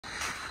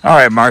All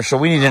right, Marshall,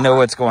 we need to know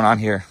what's going on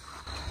here.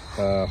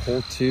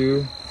 Hole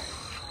 2,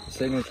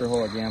 signature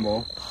hole at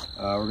Gamble.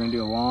 We're gonna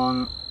do a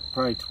long,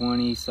 probably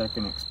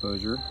 20-second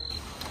exposure.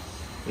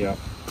 Yeah.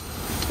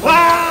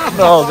 Ah!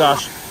 Oh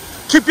gosh.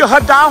 Keep your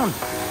head down.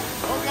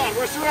 Oh God,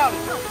 we're surrounded.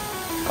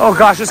 Oh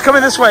gosh, it's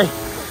coming this way.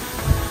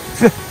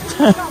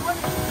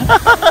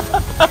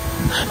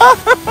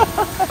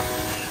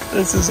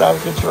 This is out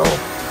of control.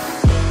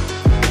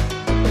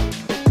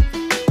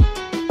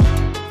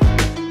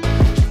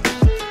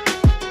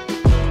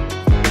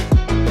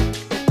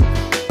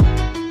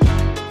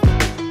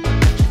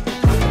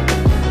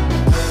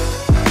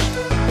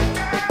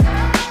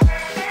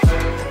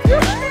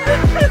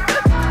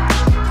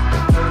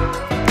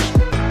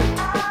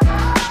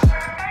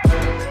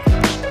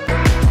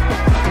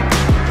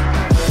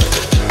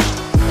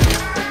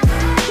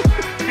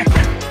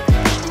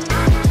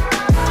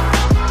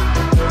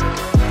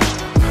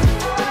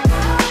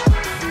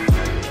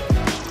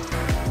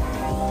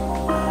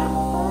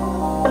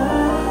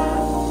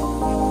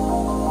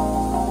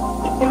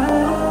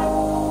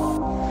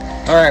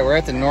 All right, we're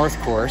at the north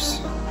course.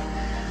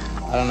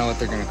 I don't know what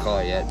they're gonna call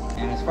it yet.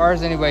 And as far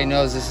as anybody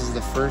knows, this is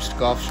the first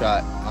golf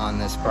shot on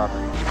this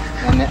property.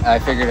 And I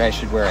figured I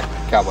should wear a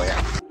cowboy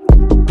hat.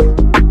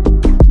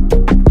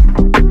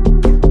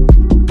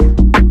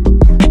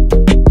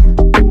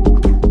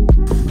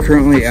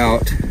 Currently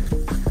out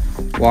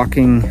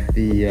walking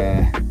the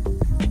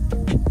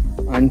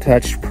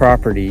untouched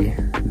property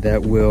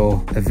that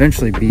will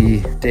eventually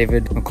be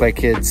David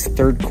McLay-Kidd's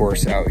third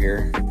course out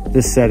here.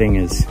 This setting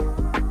is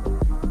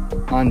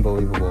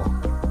unbelievable.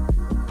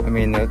 I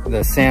mean,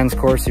 the Sands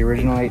course, the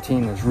original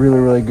 18, is really,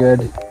 really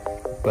good,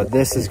 but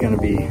this is gonna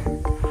be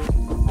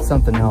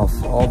something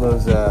else. All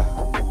those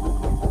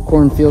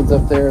cornfields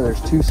up there, there's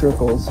 2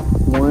 circles.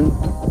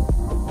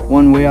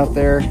 One way out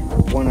there,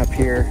 one up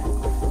here.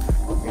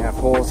 You have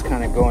holes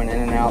kind of going in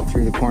and out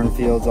through the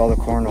cornfields. All the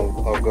corn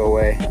will go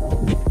away.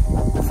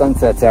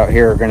 Sunsets out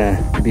here are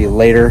gonna be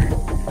later,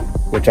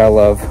 which I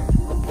love.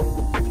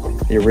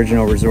 The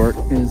original resort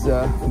is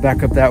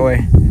back up that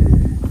way.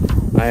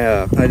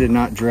 I did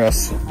not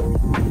dress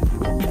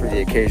for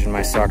the occasion.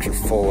 My socks are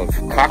full of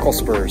cockle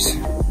spurs.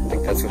 I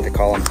think that's what they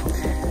call them.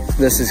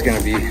 This is going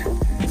to be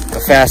a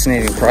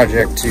fascinating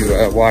project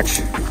to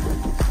watch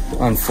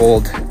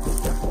unfold.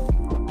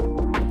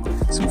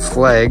 Some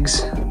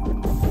flags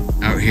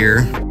out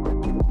here.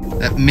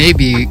 That may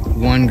be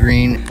one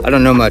green. I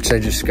don't know much. I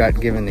just got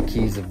given the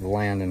keys of the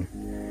land and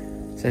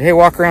said, hey,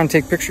 walk around and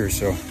take pictures.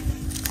 So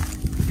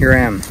here I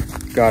am.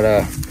 Got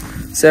a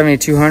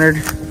 7200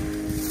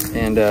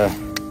 and a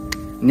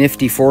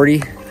nifty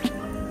 40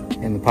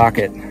 in the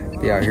pocket.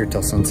 Be out here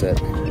till sunset.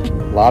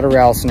 A lot of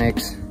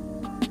rattlesnakes.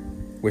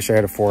 Wish I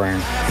had a 4-iron.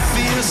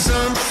 Feel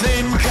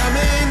something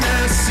coming.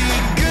 I see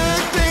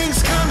good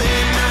things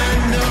coming.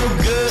 I know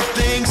good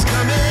things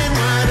coming.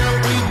 Why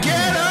don't we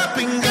get up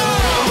and go?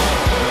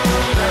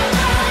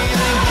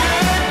 Feeling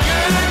good,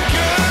 good,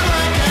 good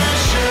like I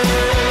should.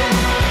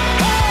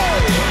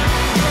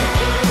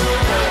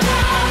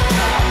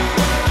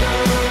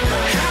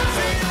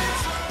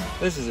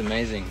 This is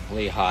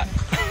amazingly hot.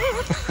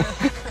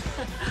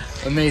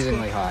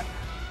 Amazingly hot,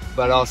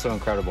 but also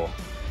incredible.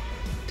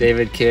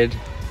 David, Kidd,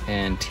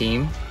 and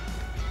team.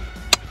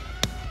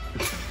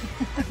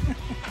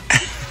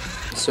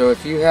 So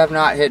if you have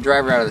not hit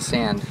driver out of the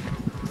sand,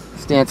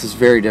 stance is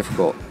very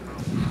difficult,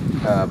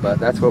 but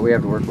that's what we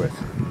have to work with.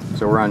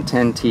 So we're on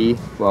 10T,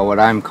 well, what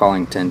I'm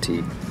calling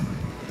 10T,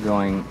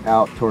 going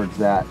out towards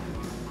that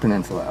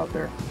peninsula out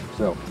there.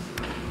 So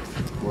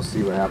we'll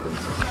see what happens.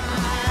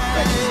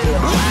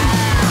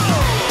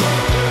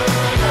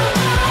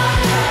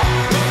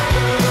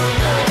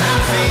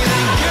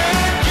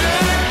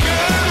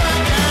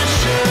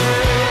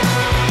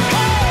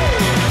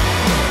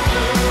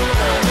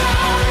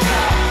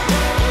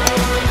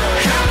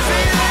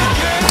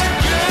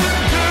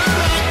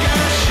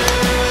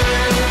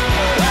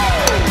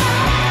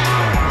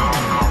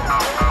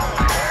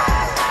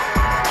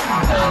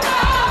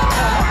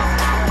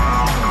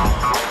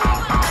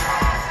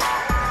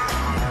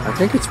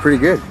 I think it's pretty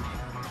good.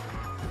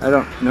 I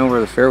don't know where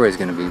the fairway is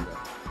going to be.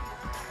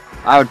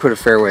 I would put a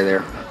fairway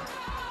there.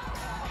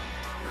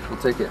 We'll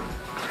take it.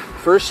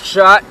 First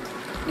shot,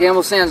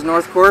 Gamble Sands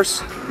North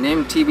Course,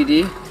 named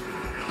TBD.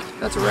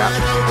 That's a wrap.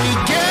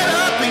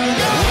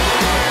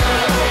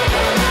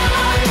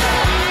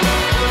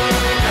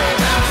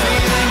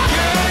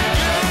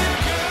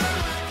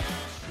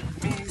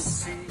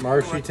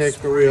 Marshy takes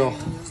the wheel.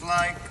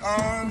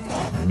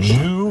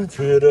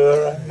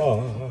 Jupiter and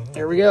Mars.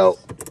 Here we go.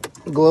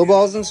 Glow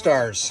balls and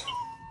stars.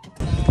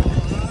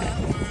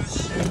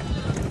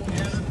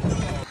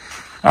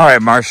 All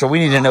right, Marshall, we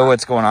need to know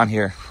what's going on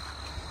here.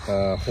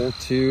 Hole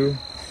 2,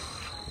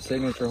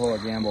 signature hole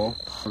at Gamble.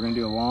 We're gonna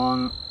do a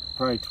long,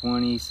 probably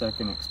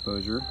 20-second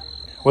exposure.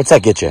 What's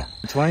that get you?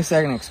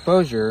 20-second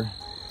exposure,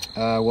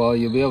 well,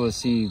 you'll be able to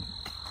see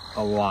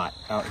a lot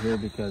out here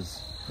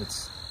because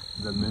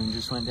the moon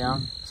just went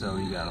down, so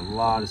you got a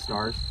lot of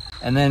stars.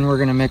 And then we're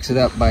gonna mix it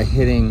up by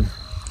hitting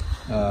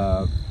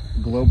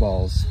glow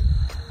balls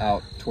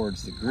out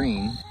towards the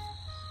green.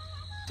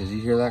 Did you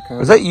hear that, Coyote?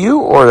 Was that you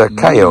or the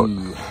coyote?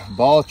 Ooh,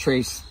 ball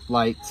trace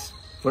lights,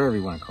 whatever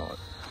you want to call it.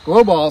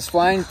 Glow balls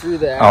flying through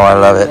the I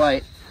love it.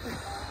 light.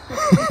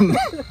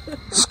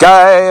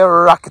 Sky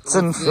rockets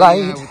in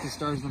flight. With the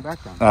stars in the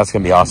background. That's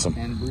gonna be awesome.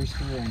 And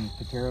Brewster and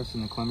Coyotes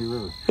in the Columbia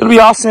River. It'll be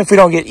awesome if we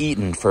don't get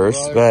eaten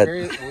first, Well, but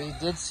we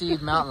did see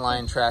mountain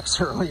lion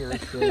tracks earlier.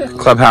 So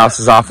clubhouse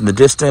is off in the So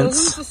distance.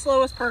 who's the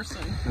slowest person?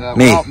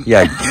 Me, well,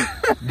 yeah.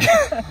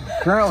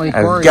 currently,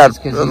 I've Corey got is,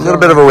 'cause a he's little over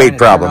bit of a weight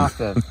trying to turn problem. off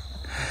the-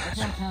 I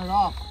can't turn it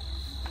off.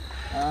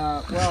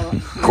 Well,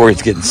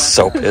 Corey's getting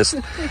so pissed.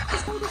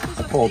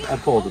 I pulled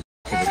it.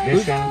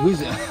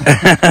 Who's it?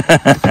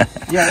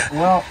 Yeah,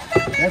 well,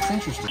 that's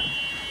interesting.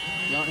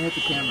 Don't hit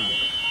the camera.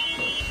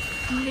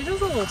 It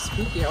is a little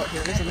spooky out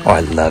here, isn't it? Oh, I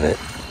love it.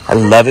 I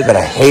love it, but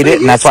I hate it,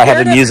 and that's why I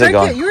have the music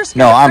going. You were scared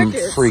No, of I'm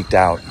crickets. freaked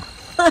out.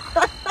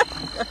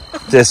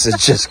 This is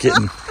just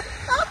getting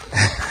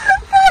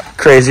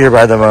crazier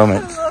by the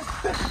moment. We're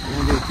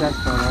gonna do a test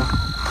photo.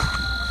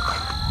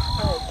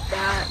 Oh,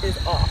 that is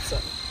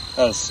awesome.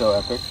 That is so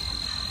epic.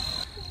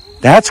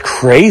 That's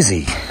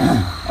crazy.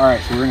 All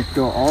right, so we're gonna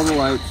go all the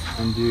lights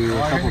and do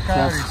a couple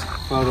test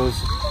photos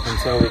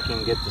until we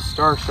can get the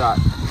star shot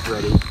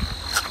ready.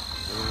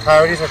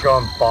 Coyotes are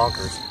going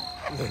bonkers.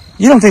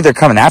 You don't think they're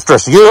coming after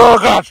us? Oh,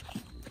 gosh.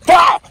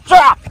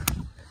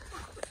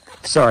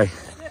 Sorry.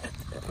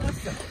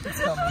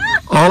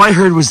 All I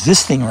heard was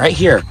this thing right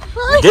here.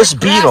 This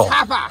beetle.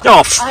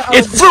 Oh,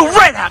 it flew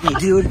right at me,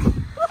 dude.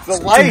 The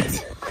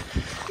light.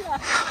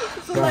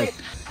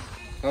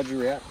 How'd you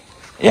react?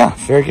 Yeah,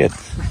 very good.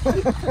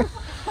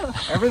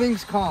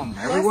 Everything's calm.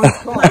 Everyone's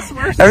calm.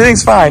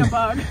 Everything's fine.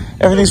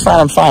 Everything's fine.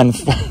 I'm fine.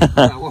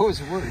 Yeah, what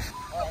was worse?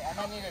 I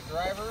might need a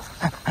driver.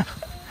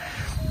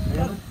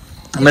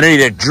 I'm gonna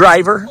need a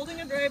driver. Holding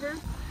a driver.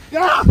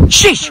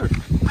 Sheesh.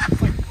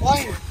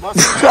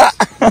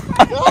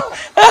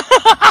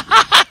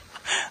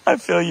 I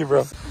feel you,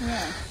 bro.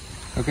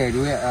 Okay, do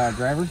we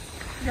driver?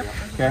 Yep.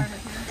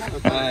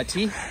 Okay.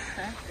 T.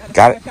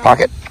 Got it.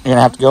 Pocket. You're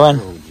gonna have to go in.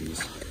 Oh,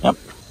 jeez. Yep.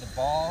 The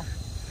ball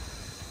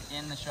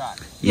in the shot.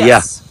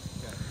 Yes.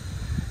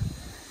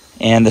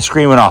 Yeah. And the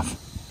screen went off.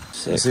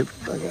 Yeah.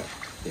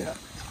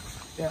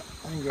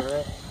 I can go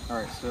right. All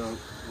right, so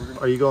we're gonna.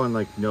 Are you going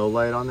like no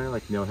light on there,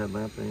 like no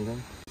headlamp or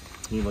anything?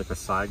 You need like a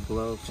side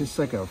glow, Just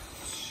like a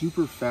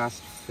super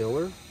fast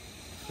filler.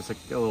 just like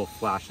a little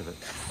flash of it.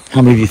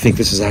 How many of you think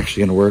this is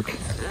actually gonna work?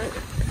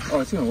 Oh,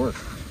 it's gonna work.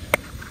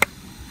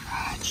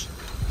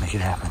 Make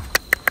it happen.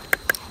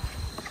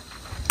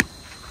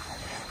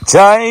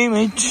 Tie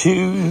me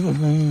to the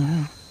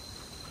moon.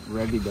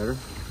 Red be better.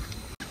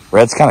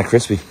 Red's kind of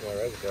crispy. Yeah,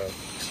 ready to go.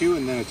 2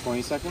 and then a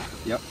 20-second.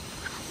 Yep.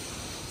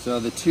 So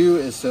the 2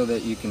 is so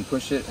that you can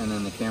push it and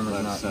then the camera's Let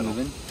it not settle.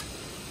 moving.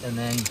 And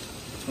then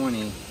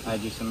 20, I'm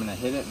gonna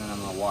hit it and then I'm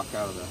gonna walk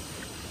out of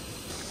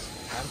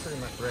the. I'm pretty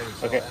much ready.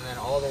 So, Okay. And then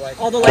all the lights.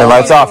 All the Okay,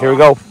 lights off. Here we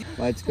go.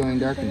 Lights going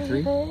dark in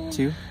 3,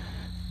 2,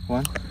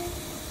 1.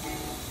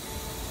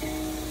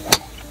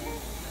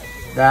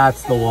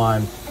 That's the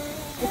one.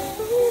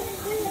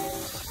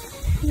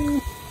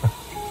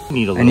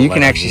 Need a And you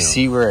can light, actually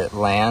see where it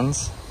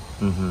lands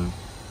Mm-hmm.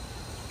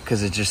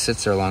 because it just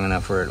sits there long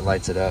enough where it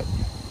lights it up.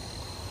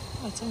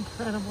 That's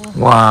incredible.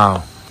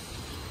 Wow.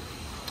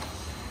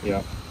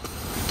 Yep.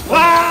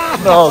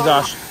 Oh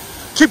gosh.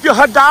 Keep your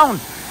head down.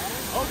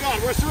 Oh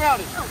God, we're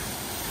surrounded.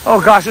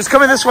 Oh gosh, it's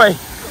coming this way.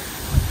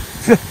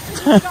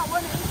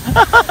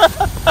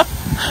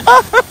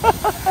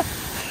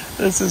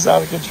 This is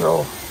out of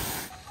control.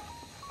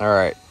 All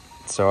right.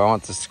 So I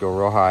want this to go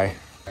real high.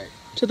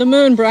 To the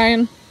moon,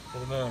 Brian. To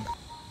the moon.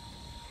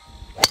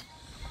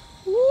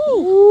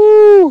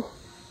 Woo.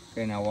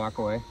 Okay, now walk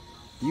away.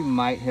 You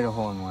might hit a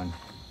hole in one.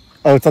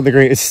 Oh, it's on the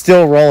green. It's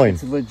still rolling.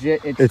 It's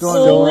legit. It's It's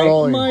going still right.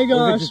 rolling. Oh my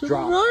gosh,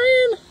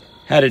 Brian.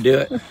 How to do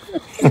it.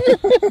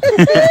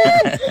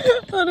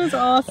 That is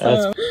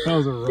awesome. That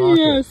was a rocket.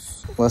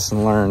 Yes.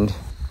 Lesson learned: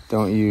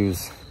 don't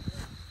use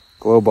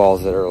glow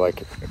balls that are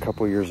like a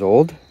couple years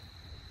old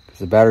because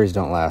the batteries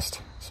don't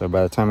last. So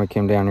by the time I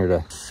came down here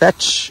to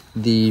fetch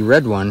the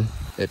red one,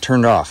 it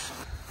turned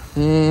off,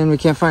 and we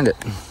can't find it.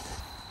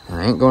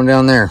 I ain't going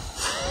down there.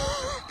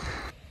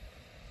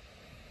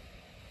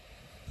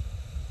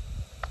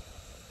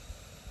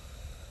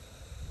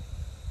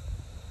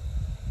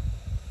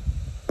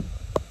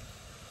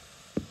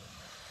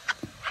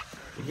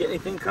 You get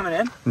anything coming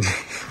in?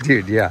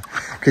 Dude, yeah,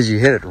 because you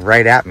hit it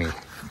right at me.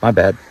 My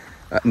bad.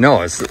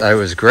 No, it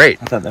was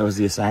great. I thought that was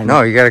the assignment.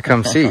 No, you got to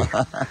come see.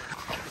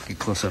 Get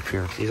close up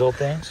here. These old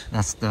things?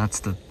 That's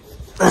the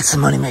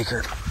money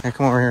maker. Now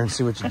come over here and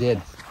see what you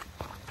did.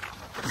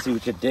 See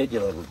what you did, you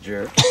little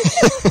jerk.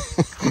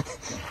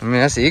 I mean,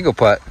 that's the eagle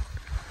putt.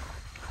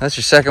 That's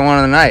your second one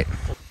of the night.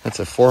 That's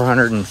a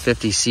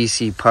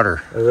 450cc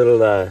putter. A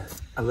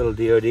little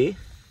DOD?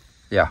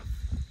 Yeah.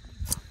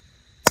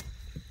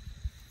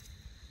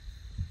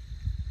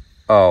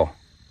 Oh,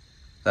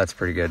 that's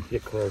pretty good.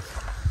 Get close.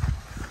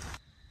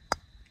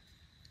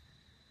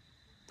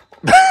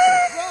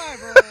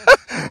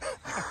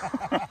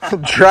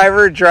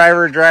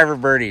 Driver,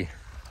 birdie.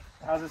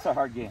 How's this a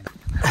hard game?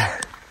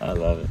 I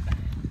love it.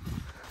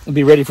 And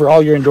be ready for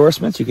all your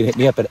endorsements. You can hit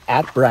me up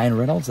at Bryan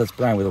Reynolds. That's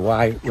Bryan with a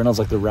Y. Reynolds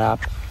like the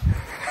rap.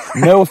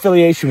 No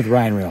affiliation with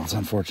Ryan Reynolds,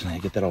 unfortunately.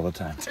 I get that all the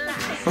time.